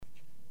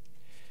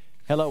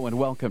Hello and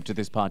welcome to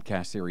this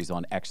podcast series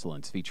on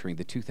excellence featuring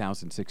the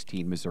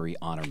 2016 Missouri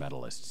Honor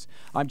Medalists.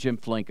 I'm Jim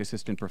Flink,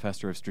 Assistant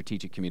Professor of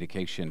Strategic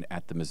Communication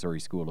at the Missouri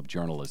School of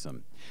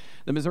Journalism.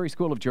 The Missouri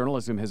School of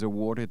Journalism has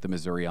awarded the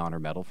Missouri Honor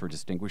Medal for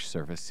Distinguished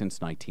Service since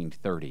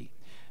 1930.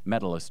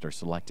 Medalists are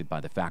selected by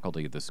the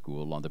faculty of the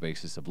school on the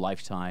basis of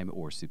lifetime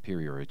or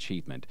superior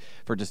achievement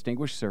for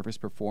distinguished service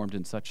performed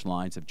in such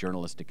lines of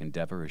journalistic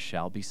endeavor as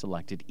shall be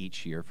selected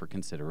each year for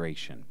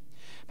consideration.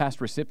 Past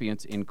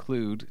recipients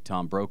include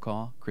Tom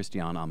Brokaw,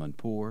 Christiane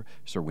Amanpour,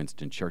 Sir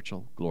Winston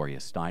Churchill, Gloria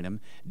Steinem,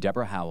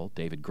 Deborah Howell,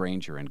 David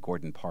Granger, and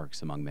Gordon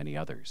Parks, among many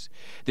others.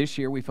 This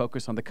year, we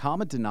focus on the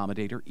common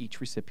denominator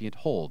each recipient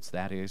holds,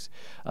 that is,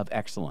 of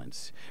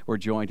excellence. We're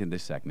joined in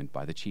this segment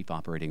by the Chief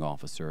Operating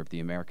Officer of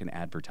the American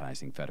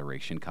Advertising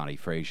Federation, Connie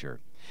Frazier.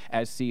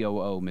 As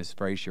COO, Ms.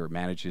 Frazier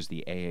manages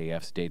the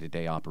AAF's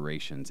day-to-day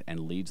operations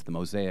and leads the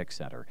Mosaic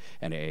Center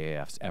and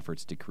AAF's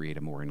efforts to create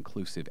a more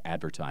inclusive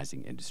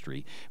advertising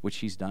industry, which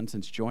she's done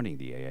since joining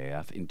the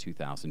AAF in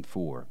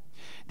 2004.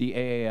 The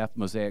AAF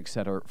Mosaic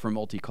Center for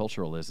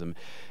Multiculturalism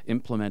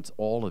implements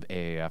all of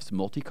AAF's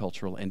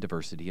multicultural and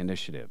diversity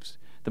initiatives.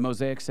 The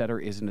Mosaic Center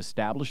is an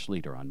established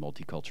leader on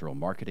multicultural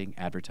marketing,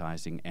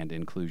 advertising, and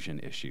inclusion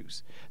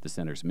issues. The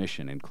center's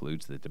mission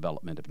includes the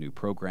development of new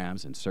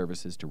programs and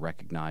services to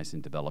recognize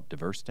and develop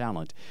diverse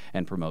talent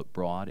and promote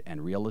broad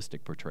and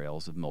realistic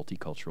portrayals of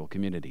multicultural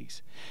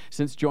communities.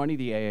 Since joining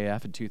the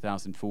AAF in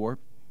 2004,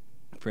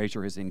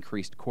 Frazier has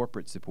increased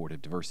corporate support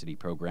of diversity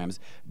programs,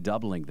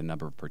 doubling the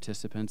number of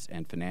participants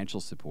and financial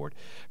support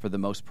for the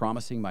Most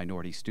Promising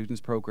Minority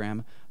Students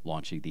Program,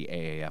 launching the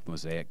AAF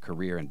Mosaic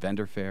Career and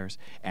Vendor Fairs,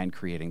 and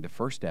creating the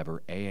first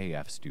ever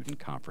AAF Student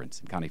Conference.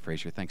 And Connie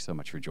Frazier, thanks so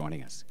much for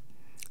joining us.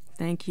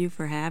 Thank you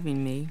for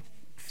having me.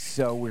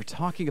 So we're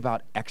talking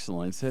about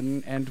excellence,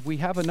 and we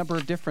have a number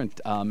of different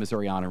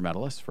Missouri Honor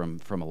Medalists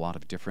from a lot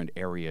of different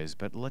areas,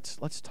 but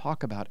let's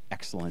talk about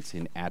excellence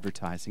in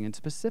advertising and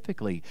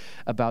specifically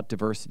about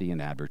diversity in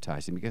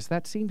advertising, because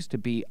that seems to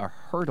be a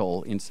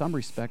hurdle in some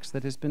respects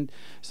that has been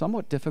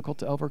somewhat difficult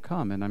to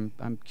overcome, and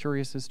I'm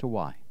curious as to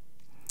why.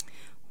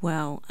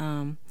 Well,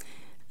 I'm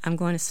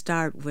going to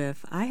start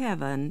with, I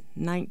have a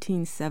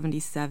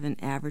 1977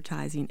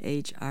 Advertising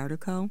Age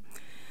article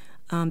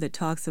that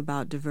talks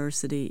about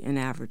diversity in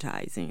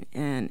advertising.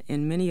 And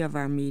in many of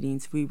our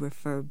meetings, we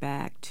refer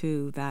back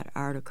to that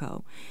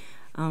article.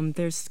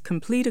 There's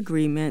complete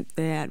agreement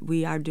that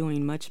we are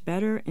doing much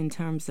better in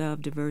terms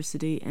of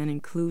diversity and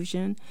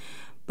inclusion,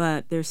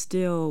 but there's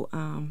still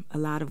a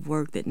lot of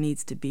work that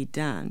needs to be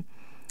done.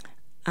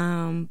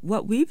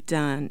 What we've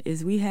done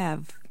is we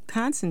have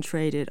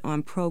concentrated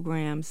on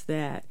programs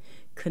that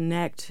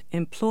connect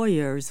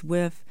employers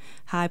with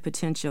high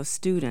potential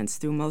students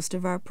through most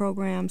of our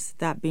programs,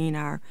 that being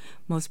our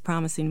Most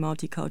Promising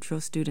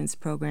Multicultural Students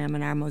Program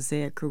and our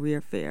Mosaic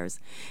Career Fairs.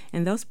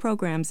 And those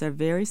programs are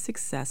very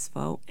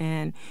successful,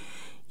 and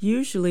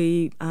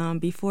usually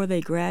before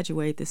they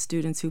graduate, the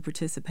students who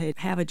participate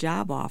have a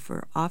job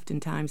offer.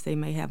 Oftentimes they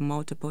may have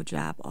multiple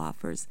job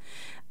offers.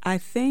 I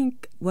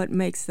think what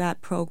makes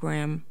that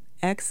program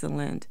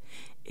excellent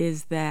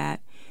is that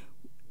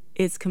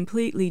it's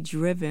completely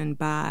driven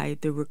by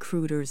the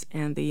recruiters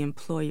and the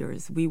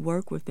employers. We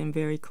work with them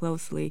very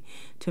closely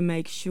to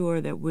make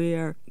sure that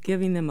we're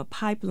giving them a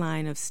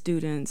pipeline of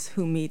students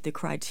who meet the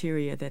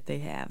criteria that they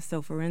have.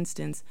 So, for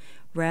instance,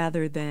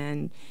 rather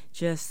than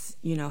just,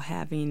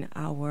 having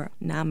our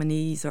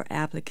nominees or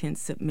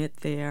applicants submit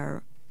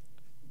their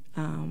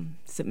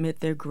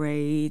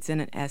grades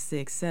and an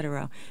essay,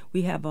 etc.,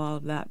 we have all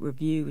of that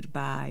reviewed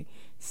by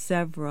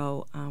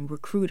several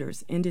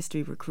recruiters,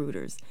 industry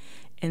recruiters.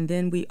 And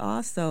then we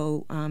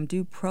also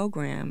do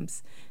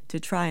programs to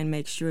try and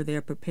make sure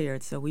they're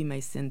prepared. So we may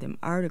send them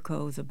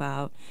articles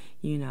about,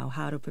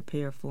 how to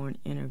prepare for an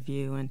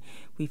interview, and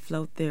we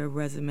float their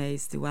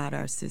resumes throughout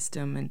our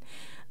system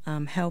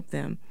and help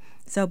them.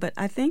 So, but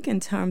I think in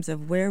terms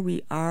of where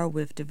we are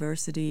with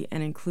diversity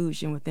and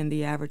inclusion within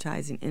the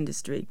advertising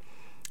industry,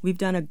 we've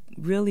done a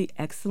really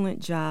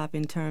excellent job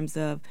in terms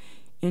of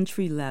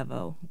entry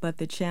level, but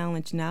the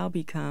challenge now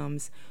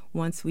becomes,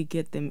 once we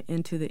get them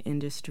into the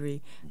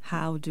industry,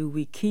 how do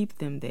we keep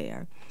them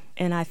there?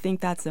 And I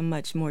think that's a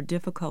much more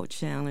difficult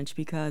challenge,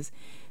 because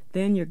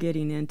then you're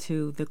getting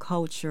into the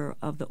culture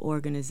of the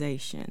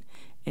organization,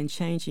 and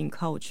changing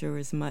culture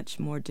is much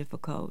more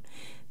difficult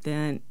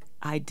than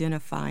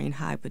identifying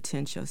high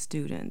potential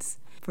students.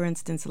 For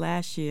instance,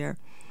 last year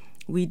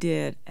we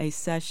did a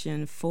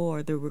session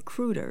for the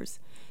recruiters.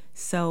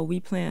 So we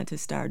plan to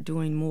start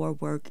doing more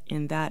work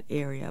in that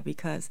area,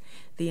 because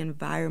the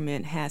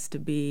environment has to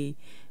be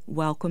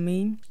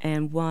welcoming,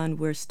 and one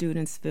where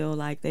students feel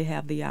like they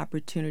have the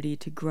opportunity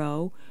to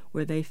grow,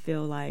 where they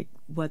feel like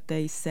what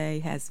they say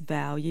has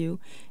value,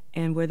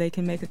 and where they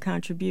can make a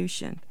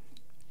contribution.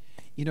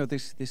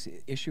 This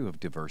issue of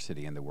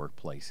diversity in the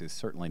workplace is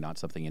certainly not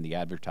something in the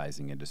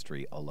advertising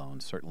industry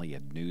alone, certainly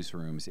in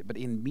newsrooms, but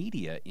in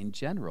media in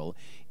general,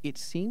 it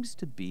seems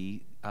to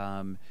be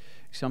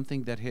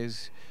something that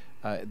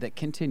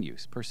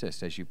that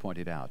persists, as you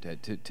pointed out,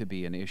 to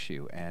be an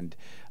issue. And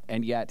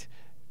yet,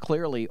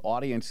 Clearly,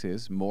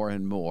 audiences more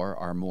and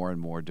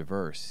more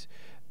diverse.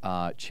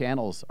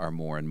 Channels are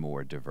more and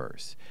more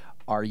diverse.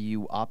 Are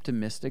you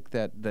optimistic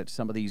that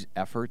some of these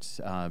efforts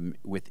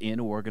within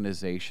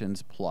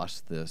organizations,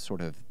 plus the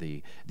sort of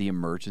the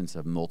emergence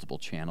of multiple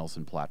channels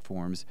and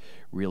platforms,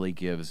 really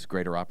gives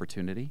greater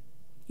opportunity?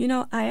 You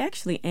know, I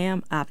actually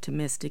am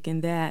optimistic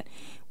in that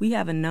we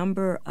have a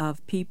number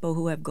of people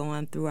who have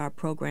gone through our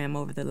program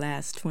over the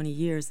last 20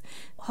 years,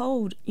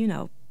 hold,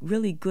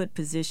 really good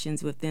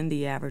positions within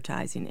the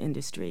advertising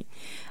industry.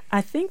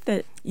 I think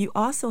that you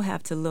also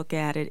have to look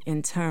at it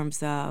in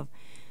terms of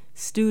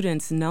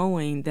students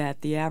knowing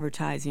that the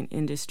advertising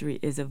industry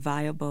is a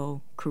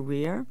viable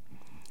career.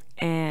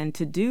 And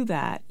to do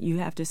that, you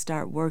have to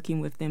start working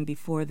with them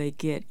before they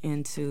get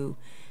into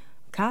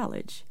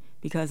college,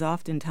 because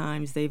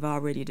oftentimes they've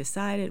already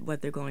decided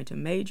what they're going to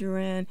major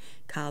in.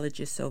 College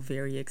is so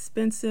very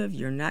expensive.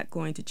 You're not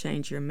going to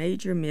change your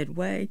major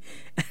midway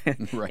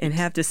Right. and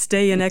have to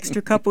stay an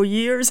extra couple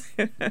years.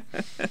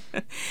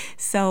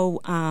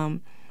 So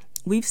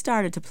we've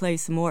started to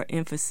place more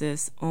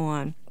emphasis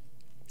on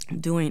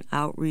doing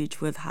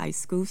outreach with high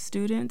school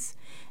students,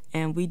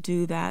 and we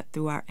do that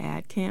through our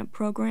ad camp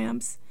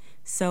programs.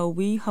 So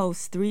we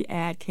host 3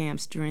 ad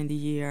camps during the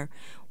year,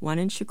 one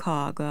in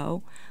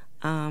Chicago,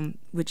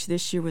 which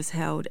this year was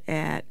held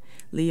at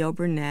Leo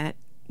Burnett.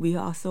 We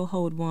also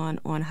hold one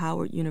on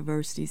Howard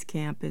University's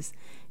campus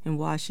in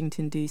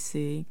Washington,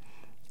 D.C.,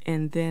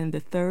 and then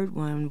the third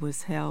one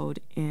was held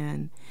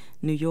in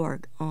New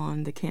York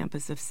on the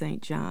campus of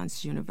St.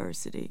 John's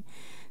University.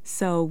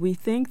 So we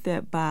think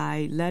that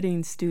by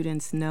letting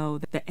students know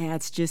that the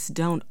ads just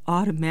don't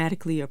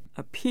automatically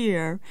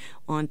appear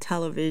on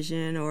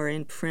television or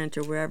in print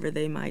or wherever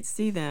they might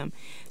see them,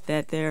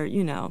 that they're,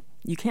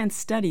 you can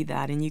study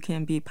that and you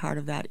can be part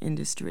of that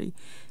industry.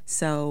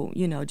 So,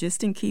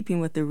 just in keeping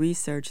with the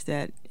research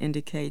that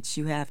indicates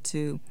you have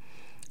to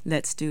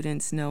let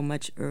students know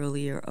much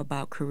earlier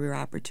about career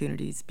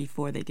opportunities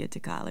before they get to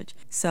college.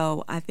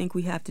 So I think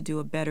we have to do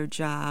a better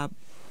job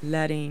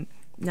letting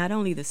not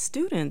only the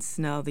students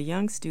know, the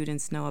young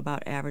students know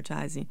about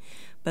advertising,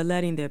 but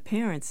letting their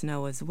parents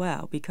know as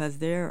well, because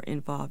they're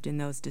involved in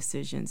those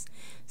decisions.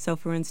 So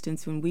for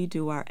instance, when we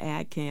do our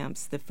ad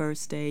camps, the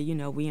first day,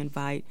 we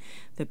invite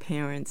the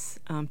parents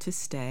to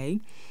stay.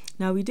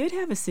 Now, we did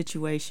have a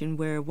situation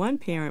where one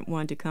parent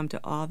wanted to come to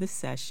all the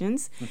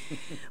sessions.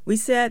 We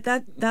said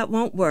that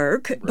won't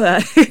work,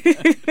 Right. but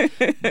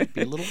Might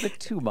be a little bit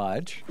too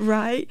much.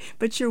 right,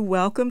 but you're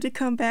welcome to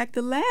come back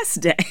the last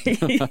day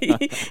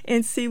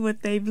and see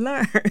what they've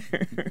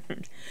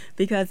learned.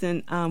 Because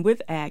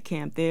with Ad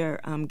Camp, they're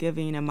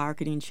giving a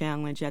marketing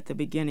challenge at the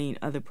beginning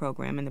of the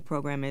program, and the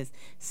program is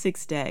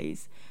 6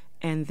 days.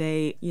 And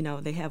they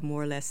have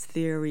more or less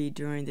theory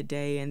during the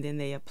day, and then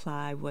they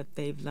apply what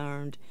they've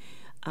learned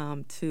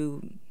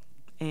to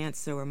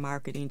answer a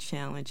marketing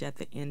challenge at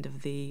the end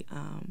of the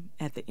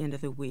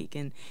week,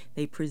 and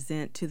they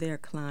present to their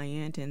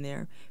client, and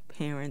their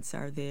parents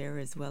are there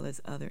as well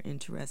as other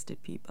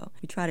interested people.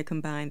 We try to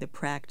combine the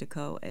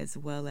practical as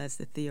well as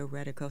the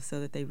theoretical so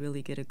that they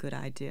really get a good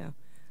idea.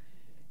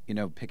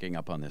 Picking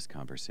up on this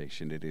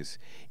conversation, it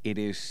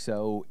is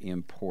so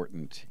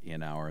important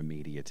in our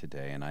media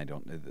today. And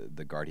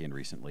the Guardian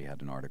recently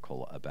had an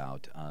article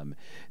about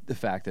the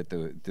fact that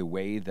the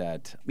way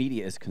that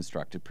media is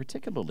constructed,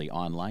 particularly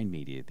online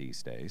media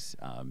these days,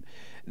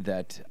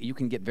 that you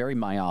can get very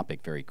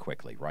myopic very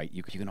quickly, right?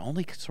 You can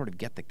only sort of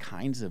get the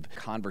kinds of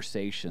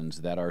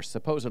conversations that are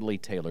supposedly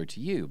tailored to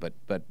you. But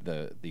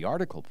the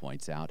article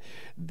points out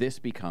this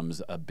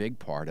becomes a big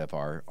part of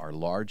our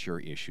larger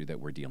issue that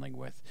we're dealing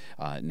with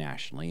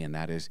nationally, and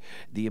that is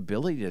the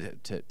ability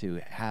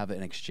to have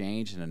an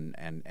exchange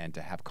and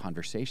to have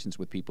conversations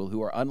with people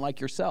who are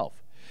unlike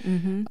yourself.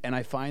 Mm-hmm. And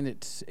I find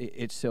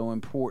it's so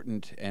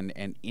important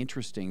and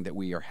interesting that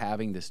we are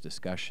having this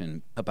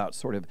discussion about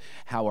sort of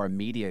how our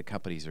media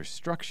companies are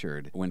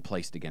structured when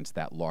placed against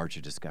that larger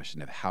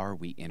discussion of how are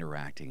we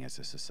interacting as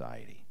a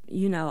society.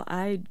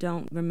 I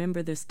don't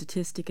remember the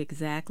statistic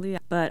exactly,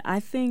 but I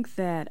think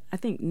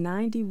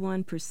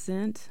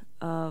 91%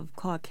 of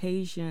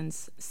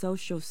Caucasians'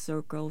 social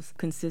circles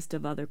consist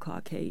of other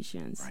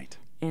Caucasians. Right.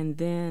 And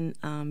then,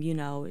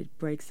 it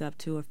breaks up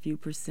to a few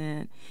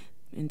percent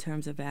in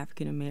terms of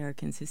African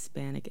Americans,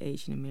 Hispanic,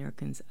 Asian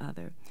Americans,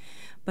 other.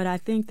 But I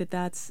think that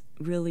that's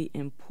really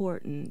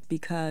important,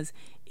 because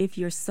if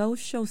your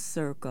social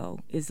circle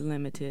is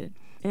limited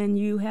and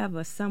you have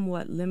a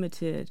somewhat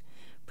limited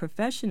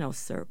professional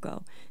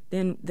circle,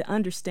 then the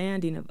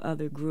understanding of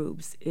other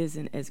groups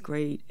isn't as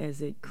great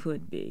as it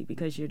could be,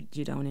 because you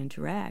don't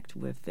interact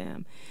with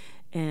them.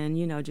 And,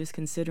 just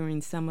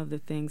considering some of the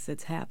things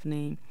that's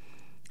happening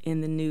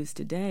in the news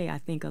today, I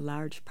think a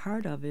large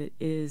part of it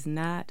is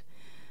not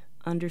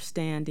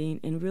understanding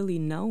and really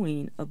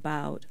knowing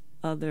about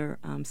other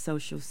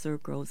social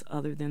circles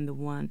other than the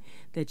one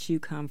that you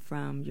come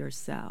from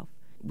yourself.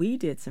 We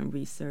did some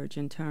research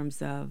in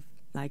terms of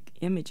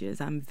images.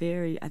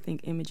 I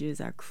think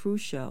images are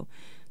crucial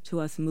to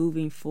us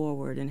moving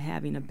forward and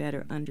having a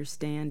better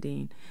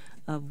understanding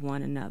of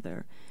one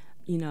another.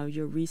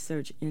 your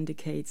research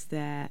indicates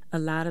that a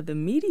lot of the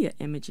media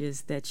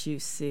images that you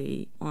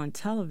see on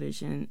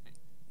television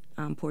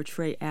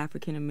portray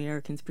African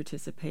Americans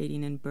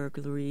participating in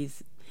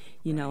burglaries,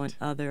 and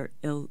other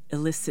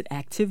illicit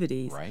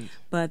activities. Right.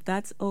 But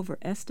that's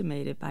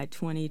overestimated by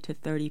 20 to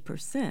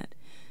 30%.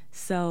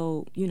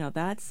 So,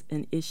 that's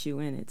an issue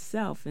in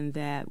itself, in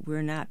that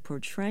we're not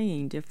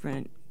portraying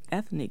different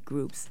ethnic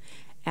groups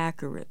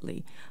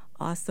accurately.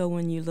 Also,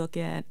 when you look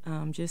at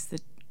just the,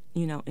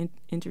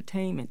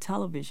 entertainment,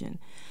 television,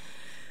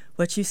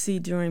 what you see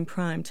during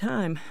prime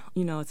time,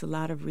 it's a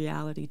lot of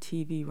reality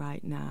TV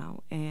right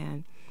now.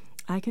 And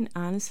I can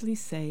honestly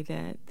say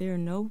that there are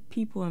no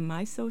people in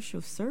my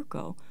social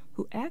circle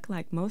who act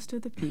like most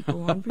of the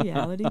people on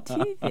reality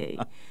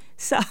TV.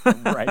 So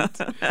Right.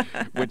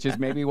 Which is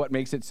maybe what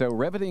makes it so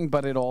riveting,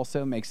 but it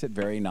also makes it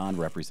very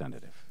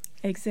non-representative.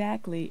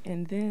 Exactly.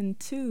 And then,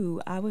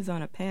 too, I was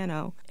on a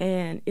panel,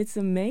 and it's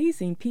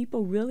amazing.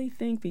 People really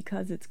think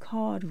because it's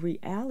called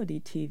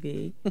reality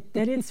TV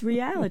that it's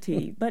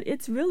reality, but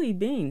it's really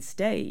being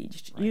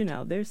staged.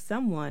 Right. There's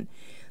someone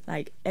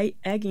like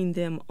egging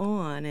them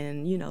on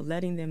and,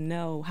 letting them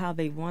know how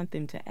they want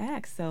them to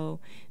act, so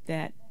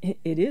that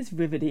it is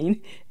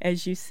riveting,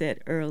 as you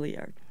said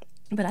earlier.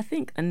 But I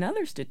think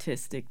another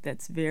statistic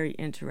that's very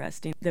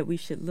interesting that we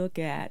should look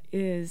at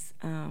is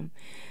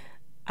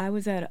I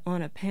was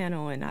on a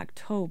panel in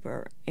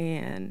October,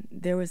 and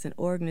there was an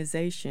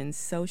organization,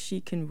 So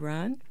She Can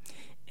Run,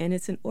 and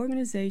it's an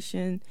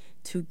organization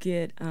to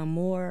get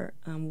more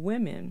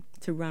women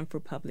to run for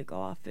public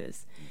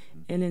office.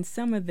 And in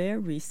some of their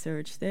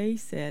research, they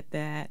said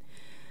that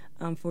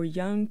for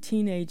young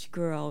teenage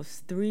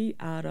girls, 3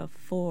 out of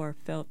 4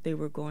 felt they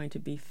were going to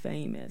be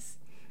famous.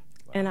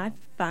 Wow. And I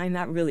find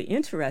that really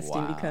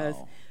interesting because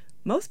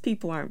most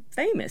people aren't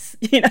famous,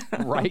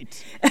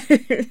 Right.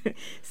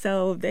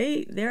 So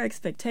their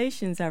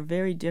expectations are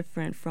very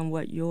different from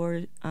what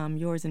yours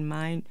and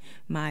mine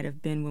might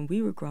have been when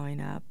we were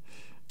growing up.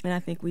 And I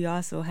think we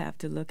also have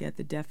to look at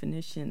the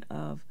definition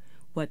of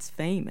what's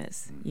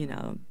famous,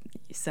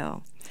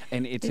 So.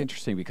 And it's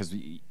interesting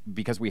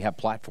because we have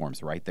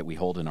platforms, right, that we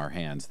hold in our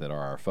hands that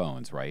are our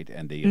phones, right,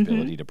 and the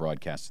ability to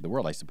broadcast to the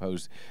world. I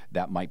suppose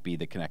that might be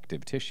the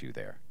connective tissue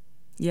there.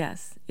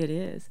 Yes, it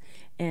is.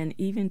 And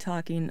even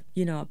talking,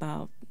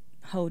 about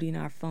holding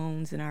our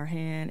phones in our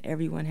hand,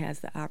 everyone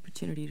has the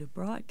opportunity to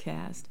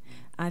broadcast.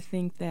 I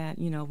think that,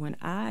 when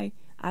I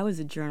was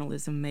a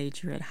journalism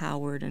major at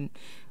Howard, and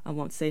I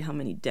won't say how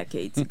many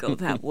decades ago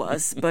that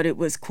was, but it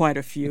was quite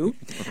a few.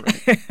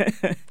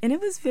 And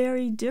it was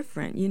very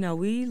different.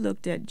 We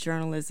looked at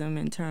journalism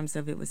in terms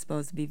of it was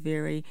supposed to be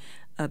very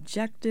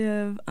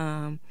objective.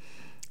 The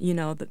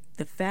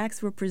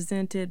facts were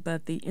presented,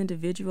 but the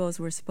individuals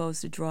were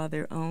supposed to draw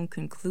their own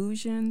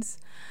conclusions.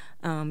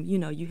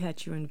 You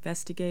had your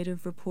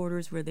investigative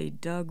reporters where they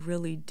dug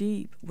really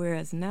deep,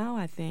 whereas now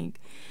I think,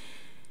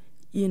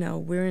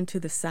 we're into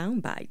the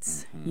sound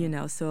bites,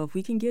 so if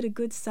we can get a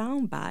good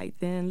sound bite,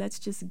 then let's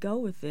just go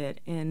with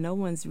it, and no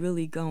one's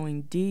really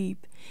going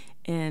deep,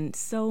 and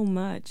so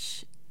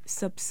much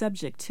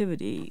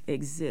subjectivity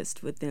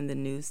exists within the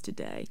news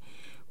today,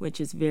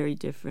 which is very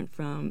different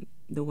from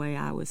the way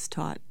I was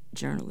taught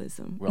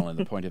journalism. Well, and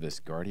the point of this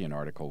Guardian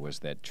article was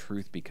that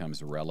truth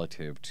becomes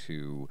relative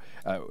to,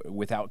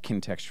 without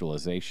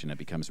contextualization, it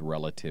becomes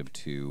relative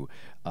to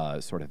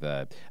sort of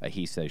a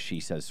he says, she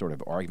says sort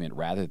of argument,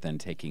 rather than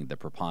taking the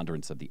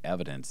preponderance of the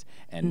evidence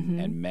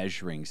and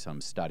measuring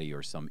some study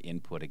or some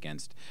input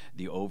against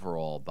the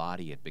overall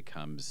body. It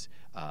becomes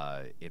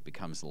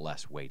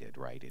less weighted,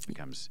 right? It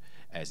becomes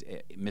as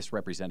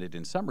misrepresented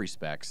in some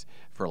respects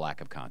for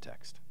lack of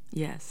context.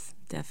 Yes,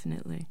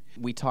 definitely.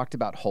 We talked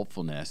about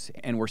hopefulness,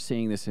 and we're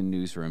seeing this in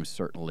newsrooms,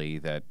 certainly,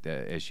 that,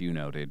 as you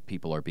noted,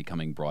 people are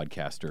becoming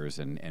broadcasters,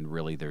 and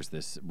really there's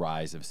this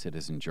rise of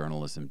citizen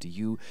journalism. Do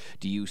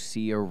you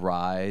see a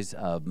rise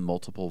of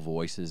multiple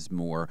voices,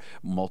 more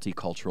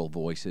multicultural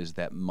voices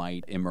that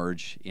might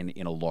emerge in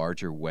a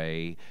larger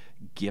way,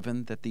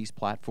 given that these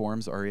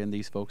platforms are in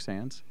these folks'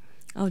 hands?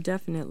 Oh,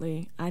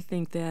 definitely. I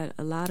think that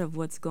a lot of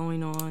what's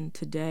going on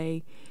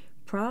today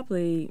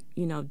probably,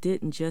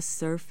 didn't just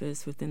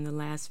surface within the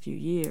last few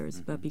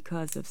years, but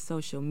because of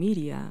social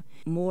media,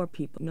 more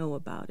people know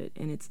about it,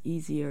 and it's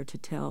easier to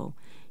tell,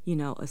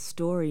 a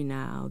story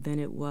now than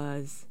it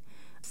was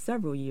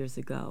several years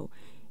ago.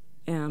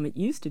 It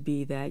used to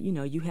be that,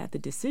 you had the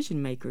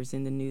decision makers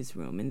in the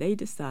newsroom, and they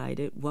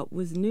decided what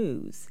was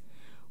news,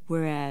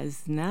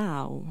 whereas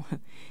now,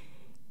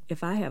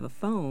 if I have a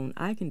phone,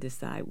 I can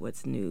decide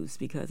what's news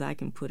because I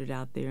can put it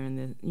out there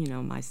in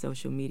the, my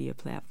social media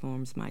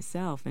platforms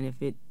myself. And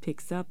if it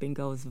picks up and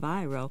goes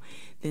viral,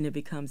 then it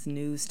becomes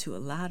news to a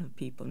lot of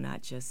people,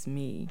 not just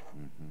me.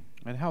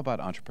 And how about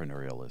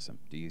entrepreneurialism?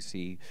 Do you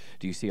see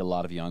a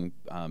lot of young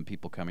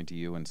people coming to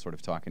you and sort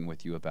of talking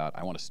with you about,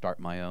 I want to start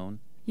my own?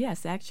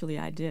 Yes, actually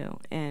I do.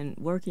 And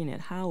working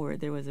at Howard,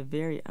 there was a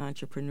very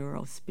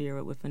entrepreneurial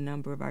spirit with a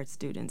number of our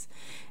students.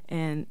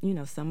 And,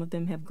 some of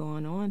them have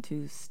gone on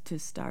to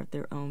start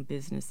their own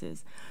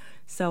businesses.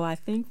 So I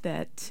think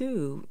that,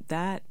 too,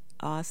 that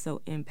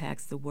also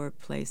impacts the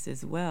workplace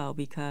as well,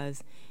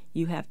 because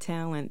you have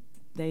talent,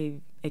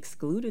 they've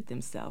excluded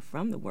themselves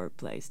from the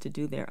workplace to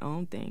do their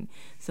own thing.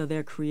 So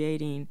they're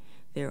creating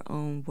their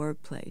own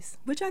workplace,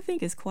 which I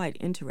think is quite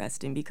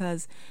interesting,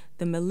 because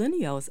the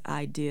millennials'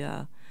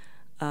 idea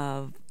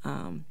of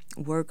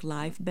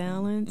work-life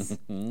balance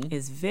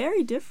is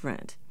very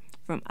different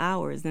from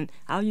ours. And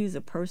I'll use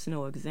a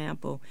personal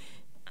example.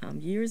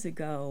 Years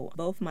ago,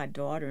 both my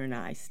daughter and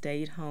I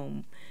stayed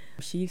home.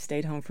 She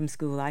stayed home from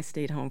school, I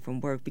stayed home from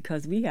work,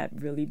 because we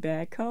had really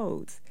bad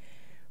codes.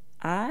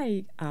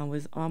 I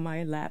was on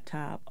my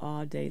laptop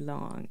all day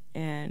long,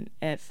 and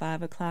at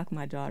 5 o'clock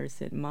my daughter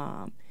said,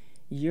 "Mom,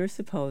 you're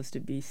supposed to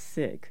be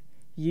sick.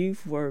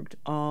 You've worked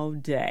all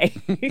day.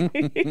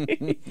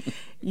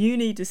 You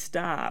need to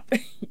stop."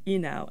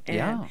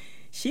 And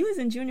she was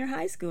in junior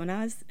high school, and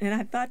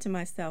I thought to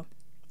myself,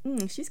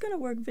 she's going to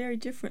work very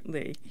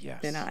differently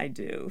than I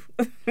do.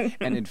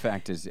 And in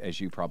fact,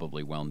 as you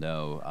probably well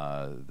know,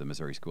 the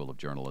Missouri School of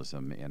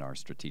Journalism in our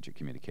strategic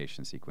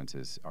communication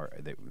sequences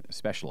they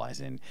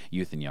specialize in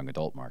youth and young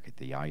adult market,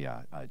 the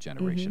YA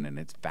generation. And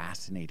it's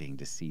fascinating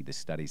to see the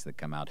studies that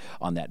come out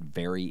on that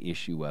very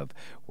issue of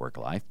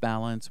work-life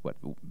balance, what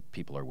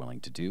people are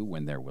willing to do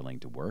when they're willing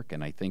to work.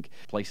 And I think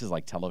places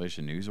like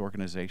television news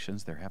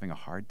organizations, they're having a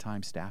hard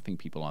time staffing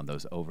people on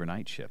those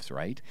overnight shifts,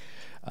 right?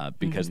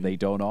 Because they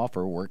don't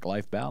offer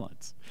work-life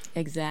balance.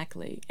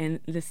 Exactly.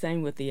 And the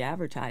same with the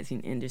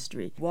advertising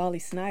industry. Wally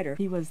Snyder,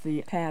 he was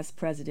the past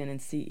president and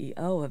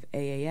CEO of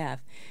AAF,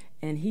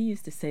 and he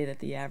used to say that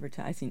the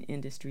advertising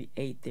industry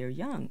ate their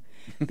young,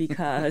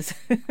 because,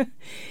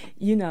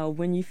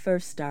 when you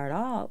first start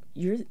off,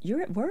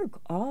 you're at work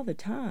all the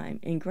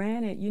time. And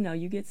granted,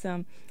 you get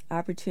some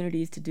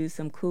opportunities to do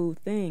some cool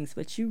things,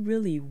 but you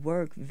really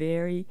work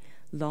very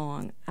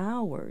long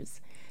hours.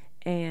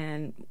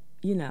 And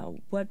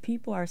what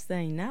people are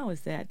saying now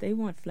is that they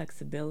want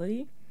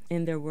flexibility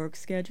in their work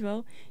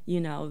schedule.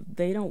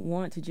 They don't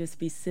want to just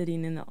be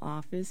sitting in the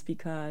office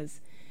because,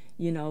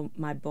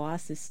 my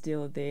boss is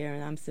still there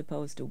and I'm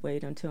supposed to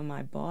wait until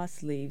my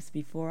boss leaves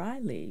before I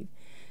leave.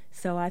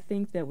 So I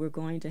think that we're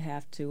going to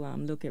have to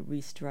look at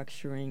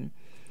restructuring,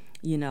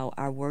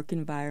 our work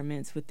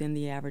environments within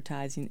the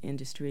advertising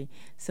industry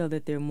so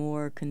that they're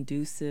more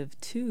conducive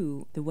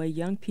to the way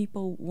young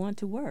people want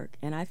to work.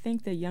 And I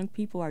think that young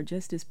people are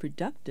just as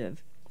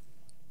productive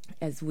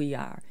as we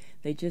are.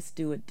 They just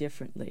do it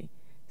differently.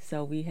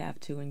 So we have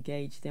to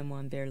engage them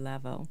on their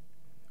level.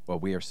 Well,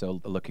 we are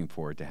so looking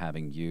forward to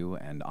having you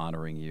and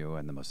honoring you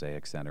and the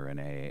Mosaic Center and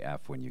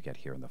AAF when you get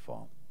here in the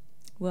fall.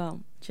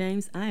 Well,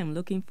 James, I am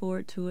looking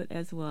forward to it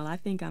as well. I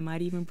think I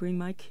might even bring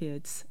my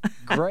kids.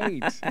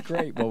 Great.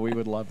 Well, we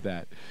would love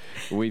that.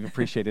 We've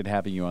appreciated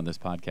having you on this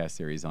podcast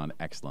series on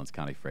excellence,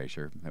 Connie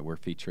Frazier. We're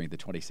featuring the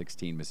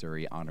 2016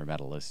 Missouri Honor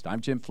Medalist. I'm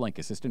Jim Flink,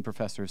 Assistant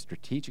Professor of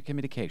Strategic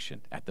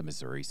Communication at the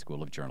Missouri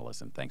School of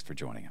Journalism. Thanks for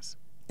joining us.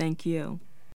 Thank you.